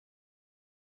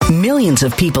Millions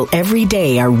of people every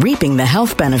day are reaping the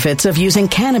health benefits of using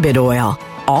cannabis oil,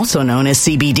 also known as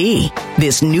CBD.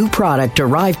 This new product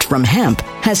derived from hemp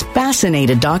has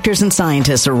fascinated doctors and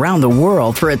scientists around the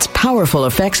world for its powerful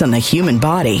effects on the human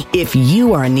body. If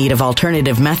you are in need of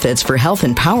alternative methods for health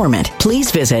empowerment, please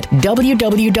visit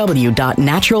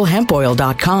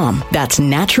www.naturalhempoil.com. That's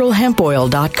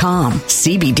naturalhempoil.com.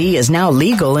 CBD is now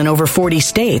legal in over 40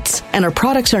 states, and our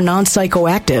products are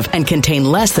non-psychoactive and contain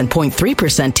less than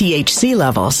 0.3% THC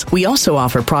levels. We also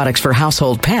offer products for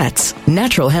household pets.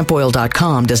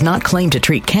 Naturalhempoil.com does not claim to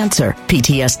treat cancer,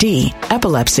 PTSD,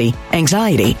 epilepsy,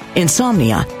 anxiety,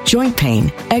 insomnia, joint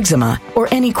pain, eczema, or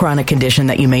any chronic condition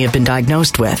that you may have been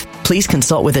diagnosed with. Please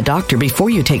consult with a doctor before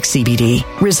you take CBD.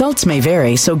 Results may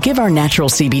vary, so give our natural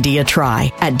CBD a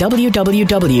try at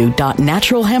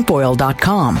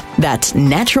www.naturalhempoil.com. That's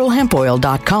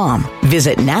naturalhempoil.com.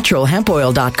 Visit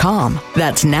naturalhempoil.com.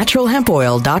 That's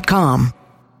naturalhempoil.com.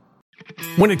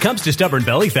 When it comes to stubborn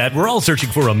belly fat, we're all searching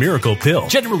for a miracle pill.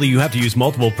 Generally, you have to use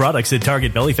multiple products that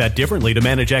target belly fat differently to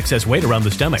manage excess weight around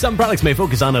the stomach. Some products may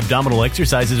focus on abdominal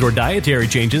exercises or dietary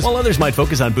changes, while others might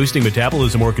focus on boosting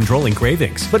metabolism or controlling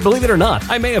cravings. But believe it or not,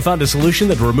 I may have found a solution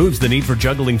that removes the need for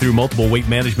juggling through multiple weight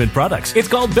management products. It's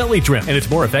called Belly Trim, and it's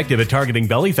more effective at targeting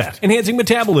belly fat, enhancing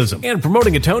metabolism, and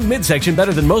promoting a toned midsection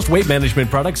better than most weight management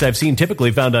products I've seen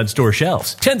typically found on store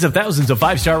shelves. Tens of thousands of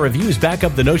 5-star reviews back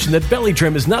up the notion that Belly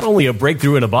Trim is not only a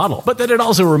breakthrough in a bottle, but that it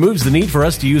also removes the need for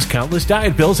us to use countless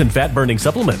diet pills and fat-burning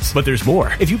supplements. But there's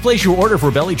more. If you place your order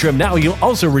for Belly Trim now, you'll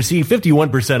also receive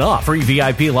 51% off, free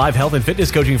VIP live health and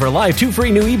fitness coaching for life, 2 free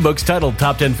new ebooks titled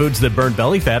Top 10 Foods That Burn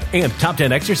Belly Fat and Top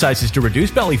 10 Exercises to Reduce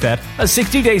Belly Fat, a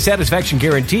 60-day satisfaction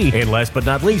guarantee, and last but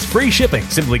not least, free shipping.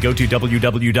 Simply go to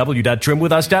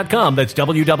www.trimwithus.com. That's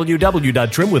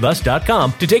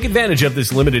www.trimwithus.com to take advantage of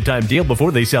this limited time deal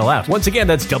before they sell out. Once again,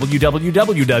 that's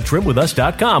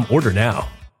www.trimwithus.com. Order now.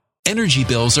 Energy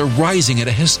bills are rising at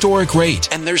a historic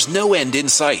rate, and there's no end in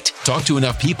sight. Talk to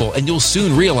enough people, and you'll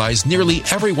soon realize nearly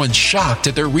everyone's shocked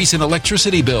at their recent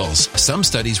electricity bills. Some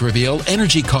studies reveal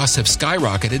energy costs have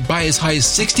skyrocketed by as high as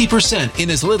 60%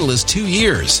 in as little as 2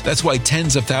 years. That's why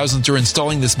tens of thousands are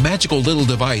installing this magical little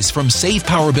device from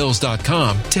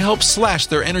SavePowerBills.com to help slash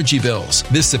their energy bills.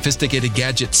 This sophisticated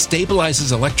gadget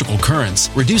stabilizes electrical currents,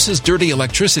 reduces dirty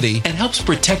electricity, and helps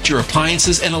protect your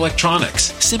appliances and electronics.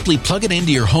 Simply plug it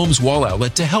into your home's wall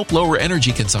outlet to help lower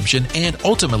energy consumption and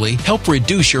ultimately help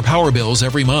reduce your power bills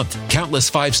every month.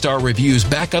 Countless 5-star reviews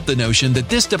back up the notion that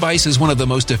this device is one of the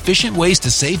most efficient ways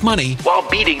to save money while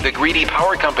beating the greedy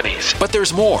power companies. But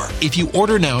there's more. If you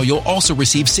order now, you'll also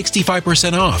receive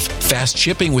 65% off, fast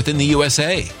shipping within the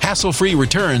USA, hassle-free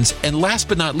returns, and last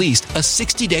but not least, a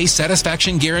 60-day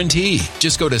satisfaction guarantee.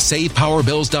 Just go to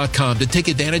SavePowerBills.com to take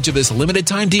advantage of this limited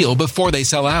time deal before they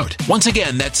sell out. Once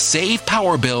again, that's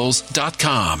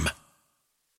SavePowerBills.com.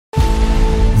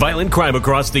 Violent crime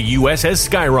across the U.S. has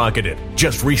skyrocketed.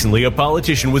 Just recently, a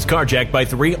politician was carjacked by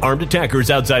 3 armed attackers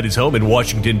outside his home in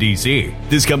Washington, D.C.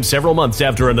 This comes several months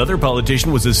after another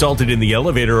politician was assaulted in the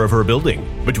elevator of her building.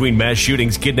 Between mass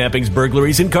shootings, kidnappings,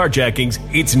 burglaries, and carjackings,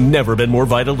 it's never been more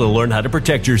vital to learn how to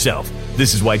protect yourself.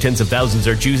 This is why tens of thousands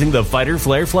are choosing the Fighter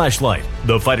Flare flashlight.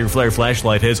 The Fighter Flare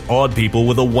flashlight has awed people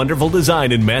with a wonderful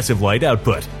design and massive light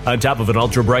output. On top of an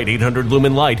ultra-bright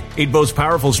 800-lumen light, it boasts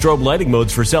powerful strobe lighting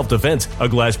modes for self-defense, a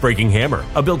glass-breaking hammer,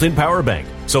 a built-in power bank,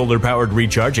 solar-powered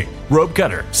recharging, rope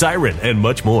cutter, siren, and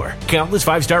much more. Countless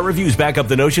 5-star reviews back up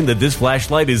the notion that this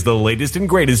flashlight is the latest and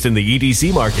greatest in the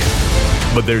EDC market.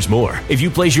 But there's more. If you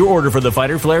place your order for the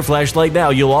Fighter Flare flashlight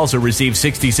now, you'll also receive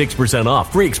 66%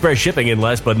 off, free express shipping, and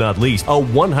last but not least, a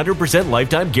 100%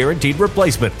 lifetime guaranteed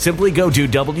replacement. Simply go to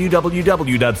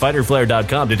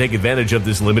www.fighterflare.com to take advantage of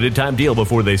this limited time deal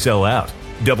before they sell out.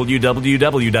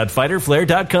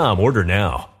 www.fighterflare.com. Order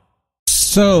now.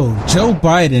 So Joe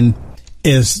Biden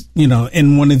is,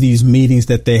 in one of these meetings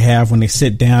that they have when they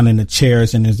sit down in the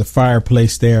chairs and there's a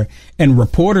fireplace there, and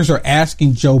reporters are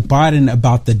asking Joe Biden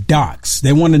about the docs.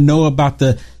 They want to know about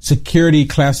the security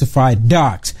classified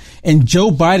docs. And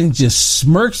Joe Biden just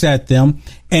smirks at them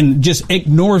and just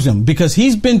ignores them because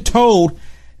he's been told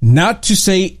not to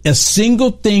say a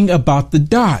single thing about the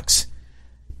docs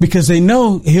because they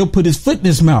know he'll put his foot in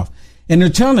his mouth. And they're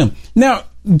telling him. Now,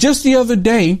 just the other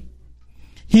day,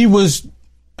 he was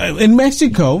in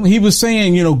Mexico. He was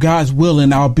saying, God's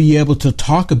willing, I'll be able to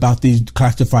talk about these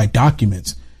classified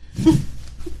documents.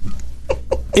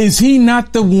 Is he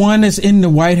not the one that's in the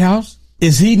White House?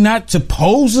 Is he not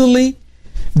supposedly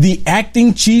the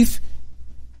acting chief?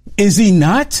 Is he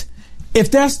not? If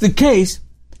that's the case,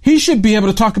 He should be able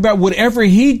to talk about whatever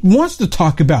he wants to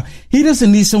talk about. He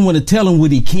doesn't need someone to tell him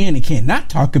what he can and cannot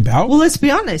talk about. Well, let's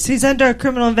be honest. He's under a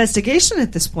criminal investigation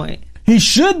at this point. He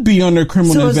should be under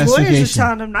criminal investigation. So his lawyers are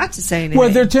telling him not to say anything. Well,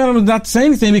 they're telling him not to say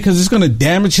anything because it's going to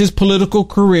damage his political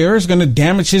career. It's going to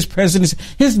damage his presidency.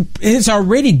 It's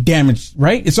already damaged,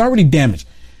 right? It's already damaged.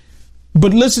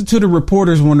 But listen to the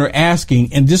reporters when they're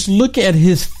asking, and just look at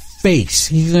his face.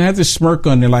 He's going to have this smirk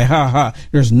on there like, ha ha,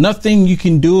 there's nothing you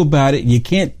can do about it. You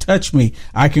can't touch me.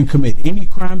 I can commit any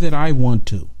crime that I want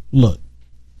to. Look.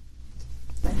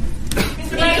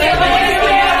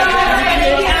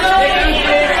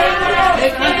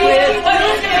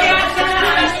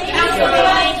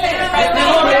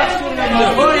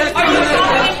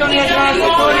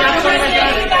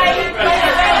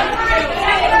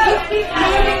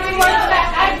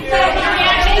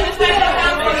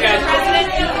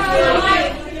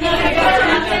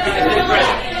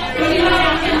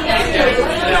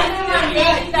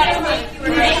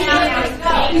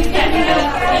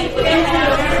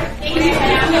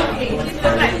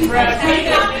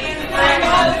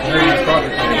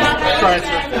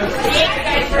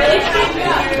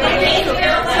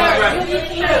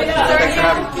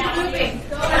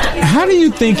 How do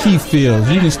you think he feels?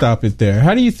 You can stop it there.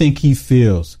 How do you think he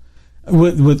feels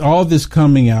with all this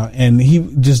coming out and he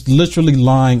just literally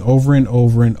lying over and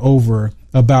over and over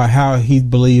about how he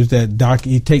believes that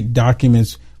he take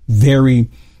documents very,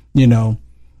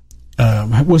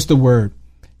 what's the word?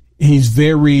 He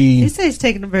says he's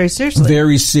taking them very seriously.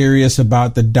 Very serious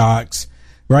about the docs,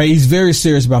 right? He's very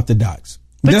serious about the docs.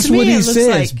 But that's what he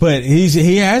says, but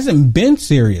he hasn't been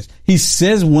serious. He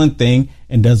says one thing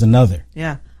and does another.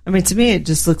 Yeah. I mean, to me, it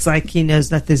just looks like he knows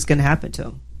nothing's going to happen to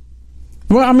him.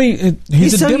 Well, I mean,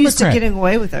 he's a so Democrat. Used to getting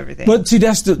away with everything. But see,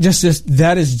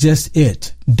 that is just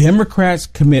it. Democrats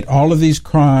commit all of these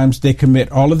crimes. They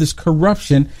commit all of this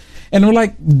corruption. And they're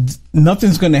like,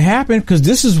 nothing's going to happen because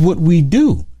this is what we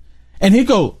do. And he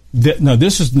go, no,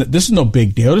 this is no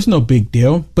big deal. There's no big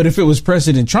deal. But if it was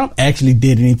President Trump actually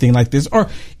did anything like this, or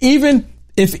even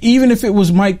if it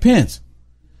was Mike Pence,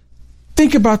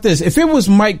 think about this. If it was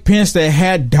Mike Pence that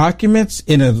had documents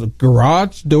in a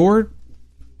garage door,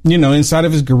 inside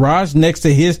of his garage next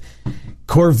to his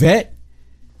Corvette,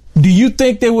 do you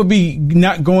think they would be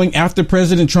not going after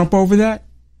President Trump over that?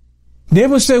 They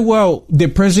would say, well,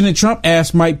 did President Trump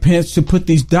ask Mike Pence to put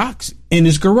these docs in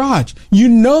his garage?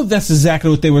 That's exactly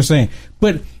what they were saying.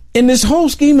 But in this whole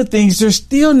scheme of things, they're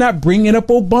still not bringing up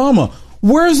Obama.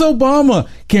 Where's Obama?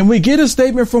 Can we get a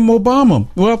statement from Obama?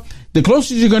 Well, the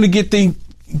closest you're going to get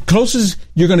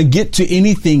to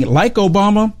anything like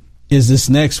Obama is this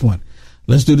next one.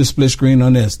 Let's do the split screen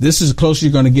on this. This is the closest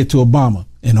you're going to get to Obama.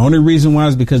 And the only reason why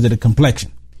is because of the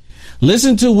complexion.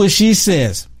 Listen to what she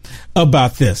says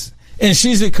about this. And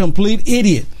she's a complete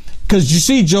idiot. Because you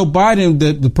see, Joe Biden,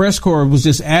 the press corps was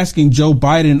just asking Joe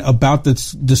Biden about the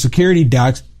security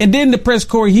docs. And then the press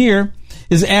corps here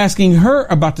is asking her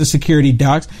about the security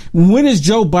docs. When is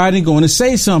Joe Biden going to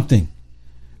say something?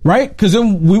 Right? Because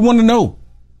then we want to know.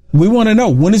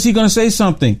 When is he going to say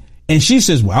something? And she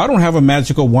says, well, I don't have a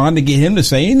magical wand to get him to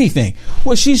say anything.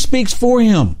 Well, she speaks for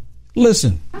him.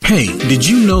 Listen. Hey, did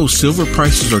you know silver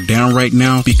prices are down right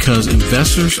now because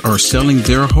investors are selling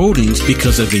their holdings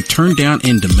because of a turn down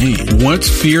in demand? Once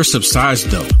fear subsides,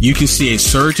 though, you can see a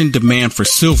surge in demand for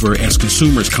silver as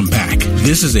consumers come back.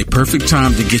 This is a perfect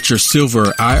time to get your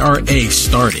silver IRA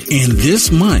started. And this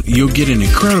month, you'll get an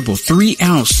incredible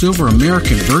 3-ounce silver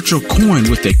American virtual coin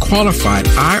with a qualified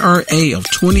IRA of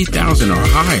 $20,000 or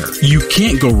higher. You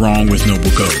can't go wrong with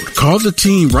Noble Gold. Call the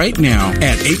team right now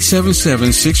at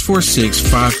 877-646-5347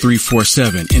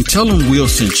 and tell them we'll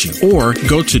send you, or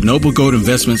go to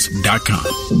noblegoldinvestments.com.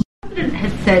 The president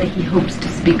has said he hopes to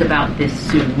speak about this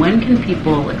soon. When can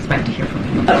people expect to hear from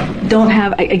him?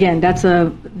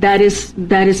 That is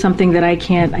something that I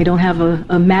don't have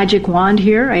a magic wand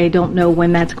here. I don't know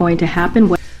when that's going to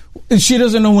happen. She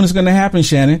doesn't know when it's going to happen,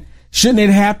 Shannon. Shouldn't it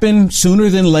happen sooner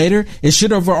than later? It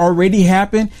should have already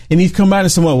happened. And he's come out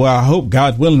and said, well, I hope,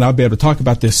 God willing, I'll be able to talk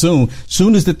about this soon.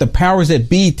 Soon as that the powers that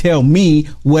be tell me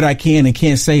what I can and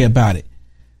can't say about it.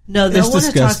 No, they want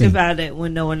to talk about it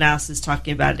when no one else is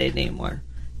talking about it anymore.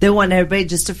 They want everybody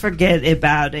just to forget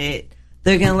about it.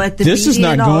 They're going to let the This is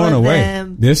not going away.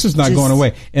 This is not going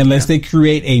away unless they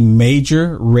create a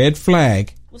major red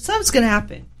flag. Well, something's going to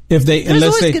happen. There's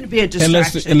always going to be a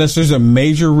distraction. Unless there's a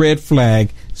major red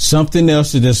flag, something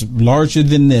else that is larger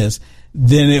than this,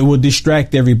 then it will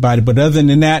distract everybody. But other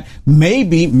than that,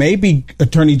 maybe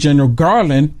Attorney General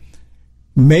Garland,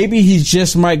 maybe he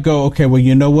just might go, okay, well,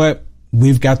 you know what?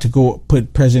 We've got to go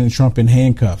put President Trump in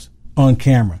handcuffs on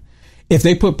camera. if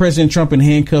they put President Trump in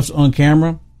handcuffs on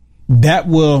camera, that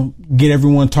will get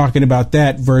everyone talking about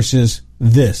that versus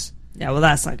this. Yeah, well,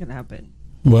 that's not going to happen.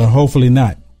 Well, hopefully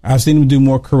not. I've seen him do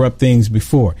more corrupt things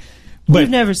before. But you've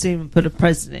never seen him put a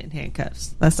president in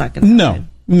handcuffs. That's not going to happen.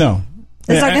 No.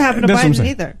 It's not going to happen to Biden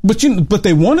either. But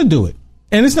they want to do it.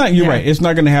 And it's not, you're right, it's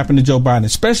not going to happen to Joe Biden,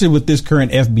 especially with this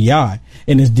current FBI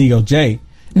and this DOJ.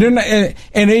 They're not,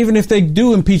 and even if they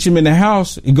do impeach him in the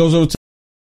House, it goes over to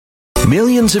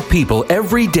Millions of people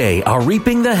every day are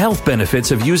reaping the health benefits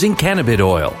of using cannabis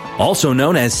oil, also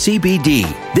known as CBD.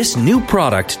 This new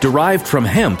product derived from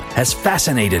hemp has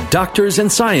fascinated doctors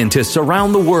and scientists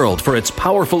around the world for its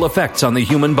powerful effects on the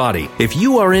human body. If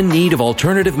you are in need of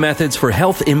alternative methods for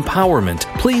health empowerment,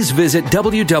 please visit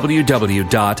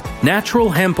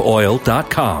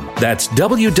www.naturalhempoil.com. That's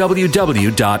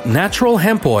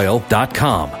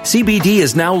www.naturalhempoil.com. CBD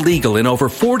is now legal in over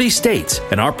 40 states,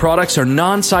 and our products are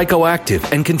non-psychoactive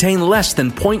and contain less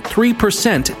than 0.3%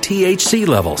 THC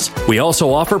levels. We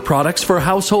also offer products for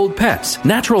household pets.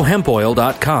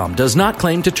 NaturalHempOil.com does not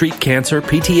claim to treat cancer,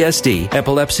 PTSD,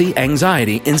 epilepsy,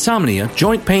 anxiety, insomnia,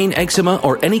 joint pain, eczema,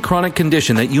 or any chronic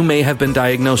condition that you may have been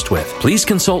diagnosed with. Please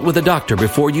consult with a doctor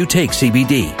before you take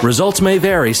CBD. Results may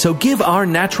vary, so give our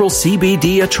natural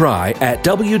CBD a try at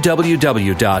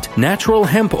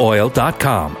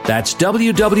www.naturalhempoil.com. That's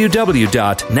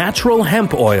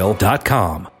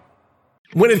www.naturalhempoil.com.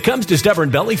 When it comes to stubborn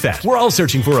belly fat, we're all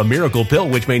searching for a miracle pill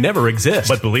which may never exist.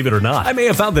 But believe it or not, I may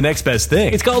have found the next best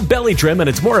thing. It's called Belly Trim, and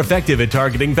it's more effective at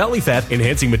targeting belly fat,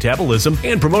 enhancing metabolism,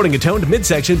 and promoting a toned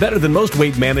midsection better than most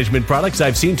weight management products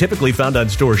I've seen typically found on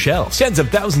store shelves. Tens of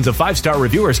thousands of 5-star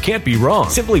reviewers can't be wrong.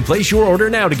 Simply place your order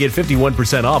now to get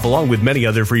 51% off along with many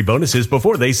other free bonuses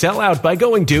before they sell out by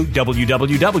going to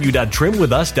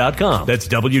www.trimwithus.com. That's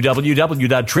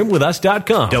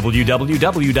www.trimwithus.com.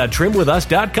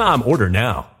 www.trimwithus.com. Order now.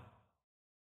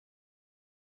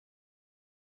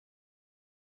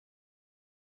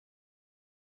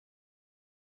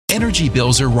 Energy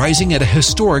bills are rising at a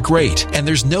historic rate, and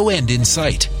there's no end in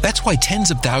sight. That's why tens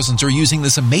of thousands are using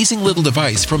this amazing little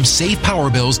device from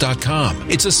SavePowerBills.com.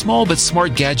 It's a small but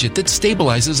smart gadget that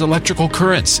stabilizes electrical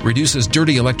currents, reduces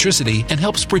dirty electricity, and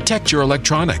helps protect your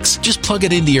electronics. Just plug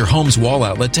it into your home's wall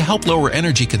outlet to help lower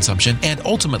energy consumption and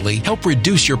ultimately help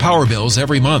reduce your power bills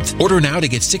every month. Order now to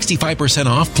get 65%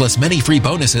 off plus many free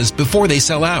bonuses before they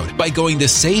sell out by going to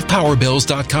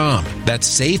SavePowerBills.com.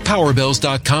 That's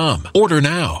SavePowerBills.com. Order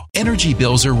now. Energy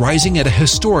bills are rising at a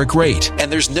historic rate,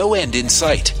 and there's no end in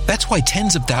sight. That's why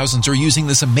tens of thousands are using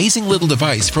this amazing little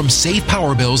device from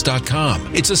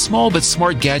SavePowerBills.com. It's a small but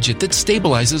smart gadget that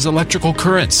stabilizes electrical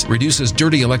currents, reduces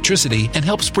dirty electricity, and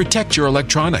helps protect your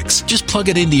electronics. Just plug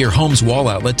it into your home's wall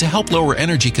outlet to help lower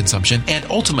energy consumption and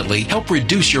ultimately help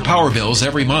reduce your power bills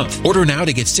every month. Order now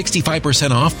to get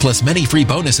 65% off plus many free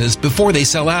bonuses before they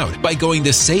sell out by going to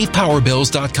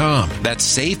SavePowerBills.com.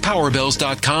 That's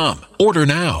SavePowerBills.com. Order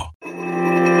now.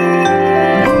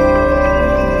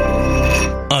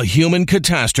 A human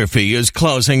catastrophe is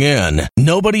closing in.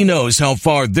 Nobody knows how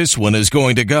far this one is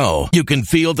going to go. You can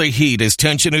feel the heat as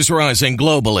tension is rising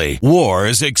globally. War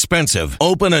is expensive.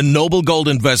 Open a Noble Gold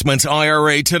Investments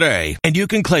IRA today, and you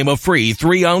can claim a free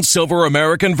 3-ounce silver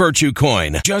American Virtue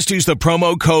coin. Just use the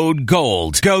promo code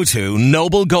GOLD. Go to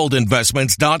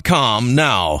noblegoldinvestments.com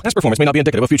now. Past performance may not be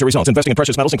indicative of future results. Investing in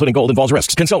precious metals, including gold, involves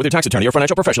risks. Consult with your tax attorney or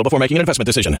financial professional before making an investment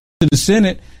decision. To the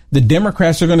Senate, the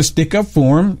Democrats are going to stick up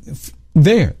for him.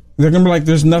 They're going to be like,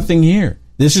 there's nothing here.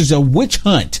 This is a witch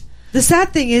hunt. The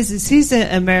sad thing is he's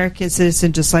an American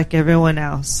citizen just like everyone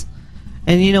else.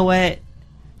 And you know what?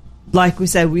 Like we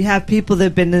said, we have people that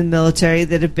have been in the military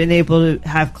that have been able to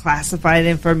have classified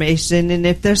information. And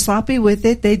if they're sloppy with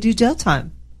it, they do jail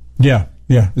time. Yeah,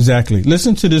 exactly.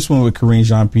 Listen to this one with Karine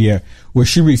Jean-Pierre, where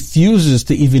she refuses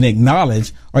to even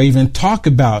acknowledge or even talk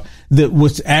about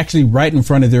what's actually right in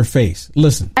front of their face.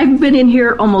 Listen. I've been in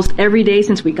here almost every day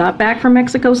since we got back from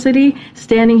Mexico City,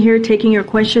 standing here taking your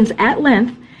questions at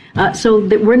length, so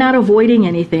that we're not avoiding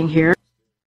anything here.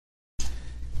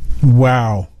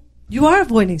 Wow. You are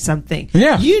avoiding something.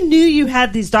 Yeah. You knew you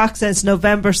had these docs since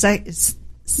November 2nd.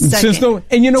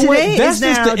 And you know Today what? That's is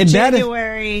now just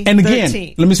January 13th. And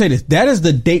again, let me say this. That is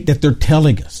the date that they're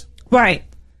telling us. Right.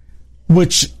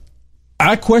 Which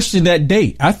I question that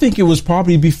date. I think it was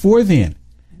probably before then.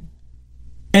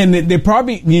 And they're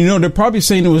probably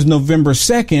saying it was November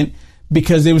 2nd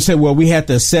because they would say, well, we had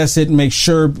to assess it and make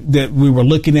sure that we were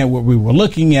looking at what we were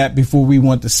looking at before we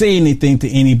want to say anything to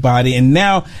anybody. And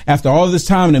now, after all this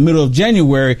time in the middle of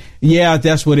January, yeah,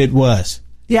 that's what it was.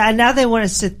 Yeah, and now they want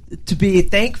us to be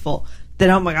thankful that,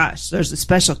 oh my gosh, there's a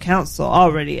special counsel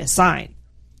already assigned.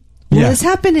 Well, this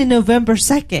happened in November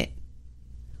 2nd.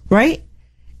 right?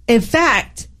 In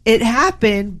fact, it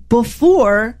happened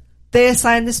before they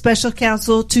assigned the special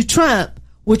counsel to Trump,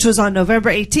 which was on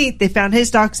November 18th. They found his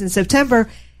docs in September,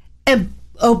 and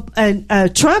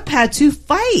Trump had to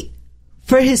fight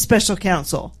for his special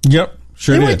counsel. Yep,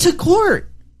 sure They did. went to court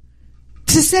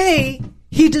to say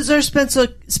he deserves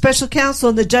special counsel,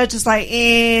 and the judge is like,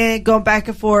 going back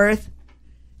and forth.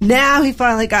 Now he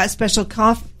finally got special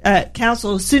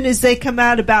counsel. As soon as they come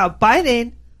out about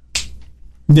Biden,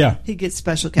 he gets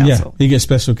special counsel. Yeah, he gets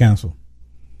special counsel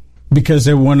because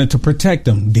they wanted to protect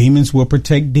him. Demons will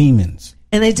protect demons.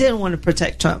 And they didn't want to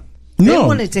protect Trump. No. They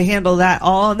wanted to handle that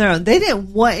all on their own. They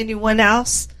didn't want anyone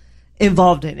else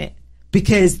involved in it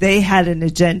because they had an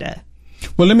agenda.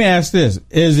 Well, let me ask this.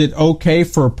 Is it okay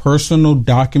for personal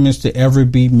documents to ever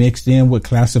be mixed in with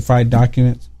classified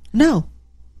documents? No.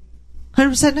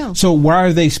 100% no. So why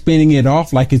are they spinning it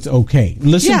off like it's okay?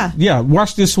 Listen,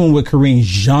 watch this one with Karine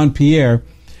Jean-Pierre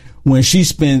when she's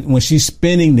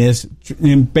spinning this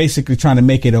and basically trying to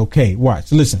make it okay.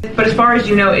 Watch, listen. But as far as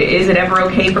you know, is it ever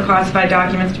okay for classified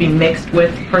documents to be mixed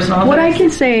with personal evidence? What I can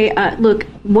say,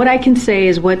 what I can say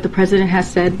is what the president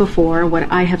has said before, what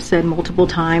I have said multiple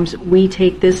times. We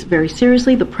take this very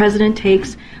seriously. The president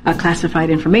takes classified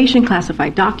information,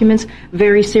 classified documents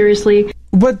very seriously.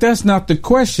 But that's not the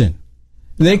question.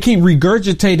 They keep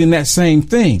regurgitating that same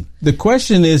thing. The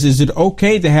question is it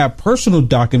okay to have personal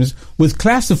documents with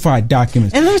classified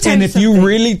documents? And if you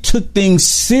really took things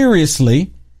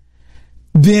seriously,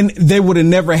 then they would have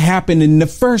never happened in the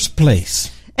first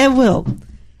place. And Will,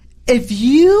 if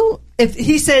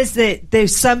he says that they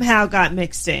somehow got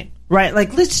mixed in, right?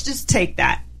 Like, let's just take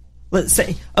that. Let's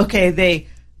say, okay, they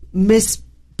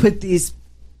put these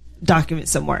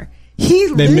documents somewhere.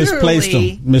 They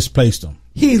misplaced them.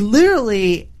 He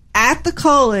literally, at the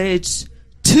college,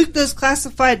 took those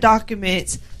classified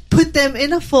documents, put them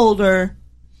in a folder,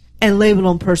 and labeled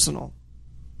them personal.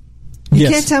 You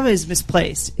can't tell me it was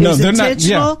misplaced. It was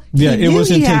intentional. Yeah, it was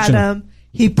intentional. He had them.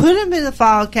 He put them in the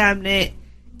file cabinet,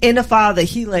 in a file that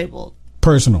he labeled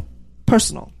personal.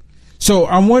 So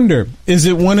I wonder, is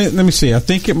it one of, let me see, I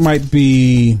think it might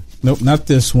be, nope, not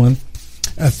this one.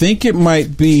 I think it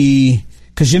might be,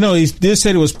 because, he did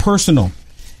say it was personal.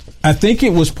 I think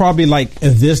it was probably like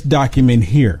this document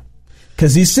here,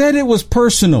 because he said it was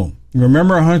personal. You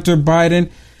remember Hunter Biden?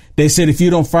 They said, if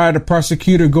you don't fire the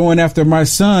prosecutor going after my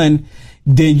son,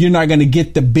 then you're not going to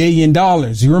get the $1 billion.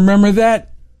 You remember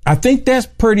that? I think that's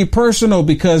pretty personal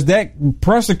because that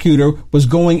prosecutor was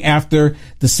going after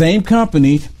the same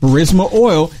company, Burisma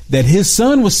Oil, that his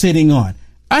son was sitting on.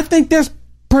 I think that's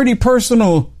pretty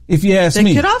personal. If you ask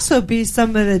me. There could also be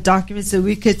some of the documents that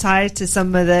we could tie to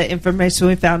some of the information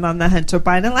we found on the Hunter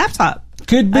Biden laptop.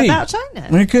 Could be. About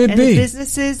China. It could be. And the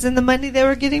businesses and the money they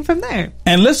were getting from there.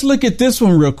 And let's look at this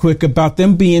one real quick about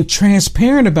them being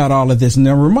transparent about all of this.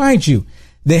 Now, remind you,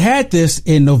 they had this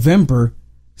in November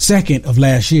 2nd of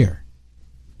last year.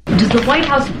 Does the White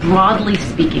House, broadly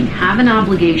speaking, have an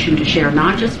obligation to share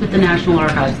not just with the National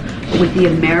Archives, but with the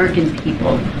American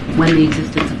people when the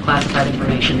existence of classified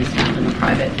information is found in a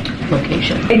private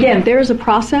location? Again, there is a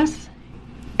process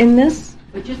in this.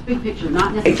 But just big picture,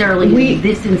 not necessarily in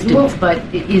this instance, but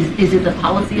is it the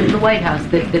policy of the White House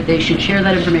that they should share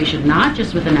that information not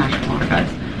just with the National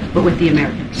Archives, but with the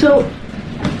Americans? So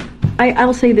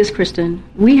I'll say this, Kristen.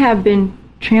 We have been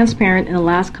transparent in the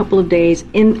last couple of days.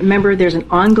 Remember, there's an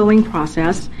ongoing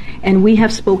process, and we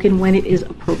have spoken when it is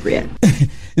appropriate.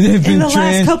 In the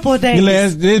last couple of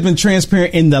days. They've been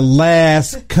transparent in the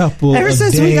last couple of days.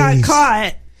 Ever since we got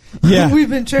caught, we've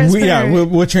been transparent.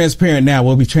 We're transparent now.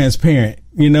 We'll be transparent,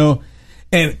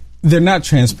 and they're not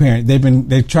transparent.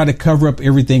 They try to cover up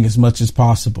everything as much as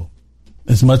possible.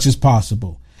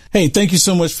 Hey, thank you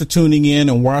so much for tuning in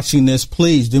and watching this.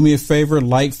 Please do me a favor,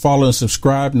 like, follow, and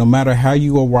subscribe no matter how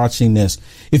you are watching this.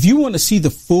 If you want to see the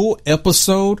full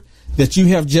episode that you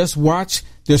have just watched,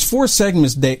 there's 4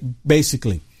 segments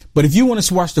basically. But if you want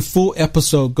to watch the full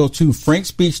episode, go to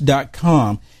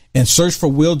frankspeech.com and search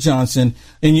for Will Johnson,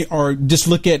 or just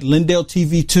look at Lindell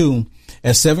TV 2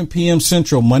 at 7 p.m.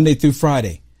 Central, Monday through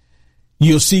Friday.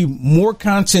 You'll see more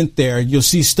content there. You'll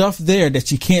see stuff there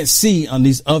that you can't see on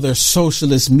these other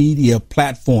socialist media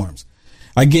platforms.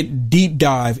 I get deep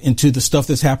dive into the stuff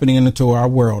that's happening into our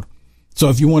world. So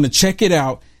if you want to check it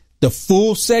out, the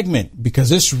full segment,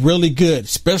 because it's really good,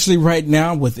 especially right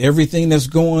now with everything that's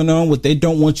going on, what they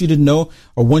don't want you to know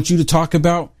or want you to talk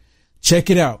about,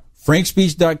 check it out.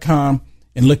 frankspeech.com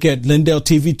and look at Lindell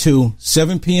TV 2,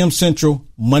 7 p.m. Central,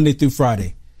 Monday through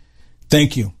Friday.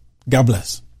 Thank you. God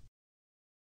bless.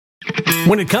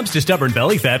 When it comes to stubborn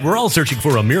belly fat, we're all searching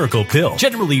for a miracle pill.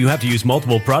 Generally, you have to use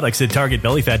multiple products that target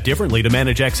belly fat differently to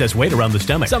manage excess weight around the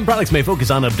stomach. Some products may focus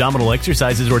on abdominal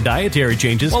exercises or dietary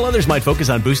changes, while others might focus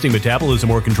on boosting metabolism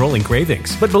or controlling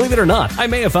cravings. But believe it or not, I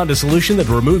may have found a solution that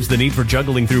removes the need for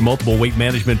juggling through multiple weight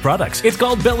management products. It's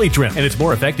called Belly Trim, and it's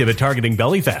more effective at targeting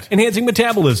belly fat, enhancing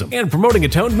metabolism, and promoting a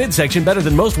toned midsection better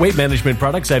than most weight management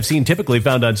products I've seen typically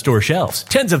found on store shelves.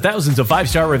 Tens of thousands of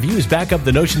 5-star reviews back up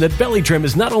the notion that Belly Trim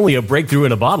is not only a breakthrough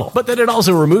in a bottle, but that it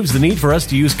also removes the need for us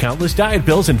to use countless diet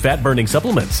pills and fat-burning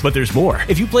supplements. But there's more.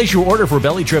 If you place your order for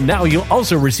Belly Trim now, you'll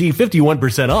also receive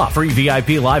 51% off, free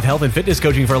VIP live health and fitness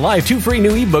coaching for life, 2 free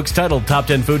new ebooks titled Top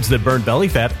 10 Foods That Burn Belly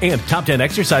Fat and Top 10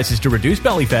 Exercises to Reduce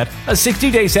Belly Fat, a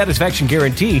 60-day satisfaction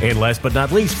guarantee, and last but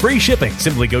not least, free shipping.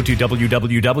 Simply go to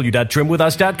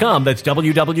www.trimwithus.com. That's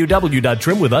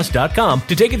www.trimwithus.com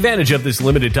to take advantage of this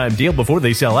limited time deal before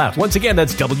they sell out. Once again,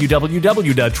 that's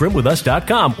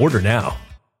www.trimwithus.com. Order now.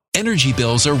 Energy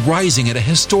bills are rising at a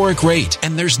historic rate,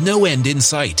 and there's no end in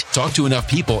sight. Talk to enough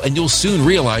people, and you'll soon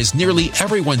realize nearly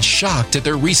everyone's shocked at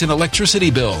their recent electricity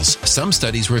bills. Some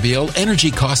studies reveal energy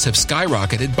costs have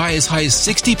skyrocketed by as high as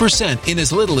 60% in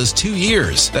as little as 2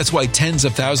 years. That's why tens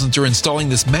of thousands are installing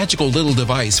this magical little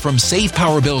device from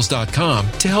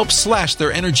SavePowerBills.com to help slash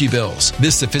their energy bills.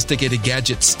 This sophisticated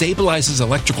gadget stabilizes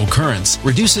electrical currents,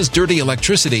 reduces dirty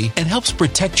electricity, and helps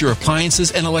protect your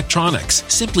appliances and electronics.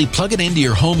 Simply plug it into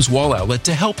your home's wall outlet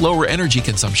to help lower energy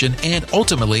consumption and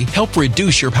ultimately help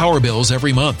reduce your power bills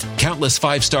every month. Countless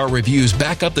 5-star reviews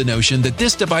back up the notion that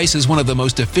this device is one of the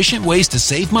most efficient ways to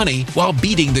save money while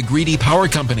beating the greedy power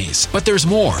companies. But there's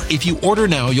more. If you order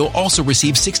now, you'll also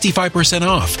receive 65%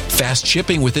 off, fast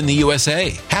shipping within the USA,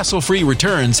 hassle-free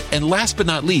returns, and last but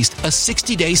not least, a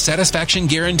 60-day satisfaction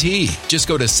guarantee. Just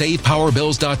go to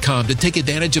SavePowerBills.com to take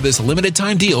advantage of this limited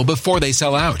time deal before they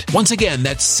sell out. Once again,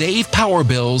 that's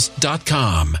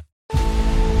SavePowerBills.com.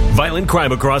 Violent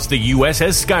crime across the U.S.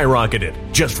 has skyrocketed.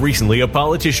 Just recently, a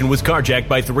politician was carjacked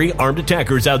by 3 armed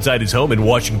attackers outside his home in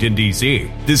Washington,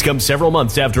 D.C. This comes several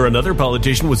months after another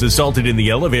politician was assaulted in the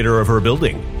elevator of her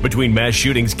building. Between mass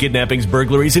shootings, kidnappings,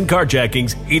 burglaries, and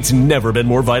carjackings, it's never been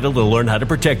more vital to learn how to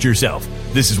protect yourself.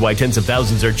 This is why tens of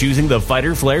thousands are choosing the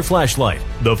Fighter Flare flashlight.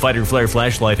 The Fighter Flare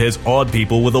flashlight has awed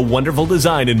people with a wonderful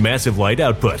design and massive light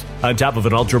output. On top of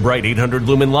an ultra-bright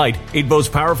 800-lumen light, it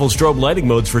boasts powerful strobe lighting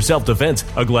modes for self-defense,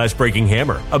 a glass-breaking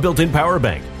hammer, a built-in power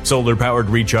bank, solar-powered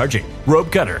recharging,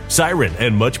 rope cutter, siren,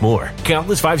 and much more.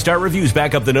 Countless 5-star reviews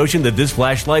back up the notion that this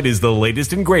flashlight is the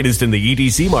latest and greatest in the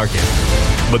EDC market.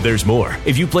 But there's more.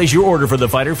 If you place your order for the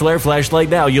Fighter Flare flashlight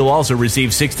now, you'll also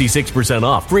receive 66%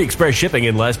 off, free express shipping,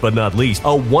 and last but not least, a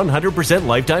 100%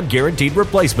 lifetime guaranteed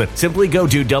replacement. Simply go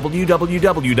to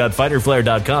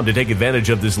www.fighterflare.com to take advantage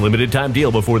of this limited time deal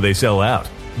before they sell out.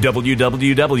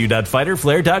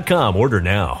 www.fighterflare.com. Order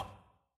now.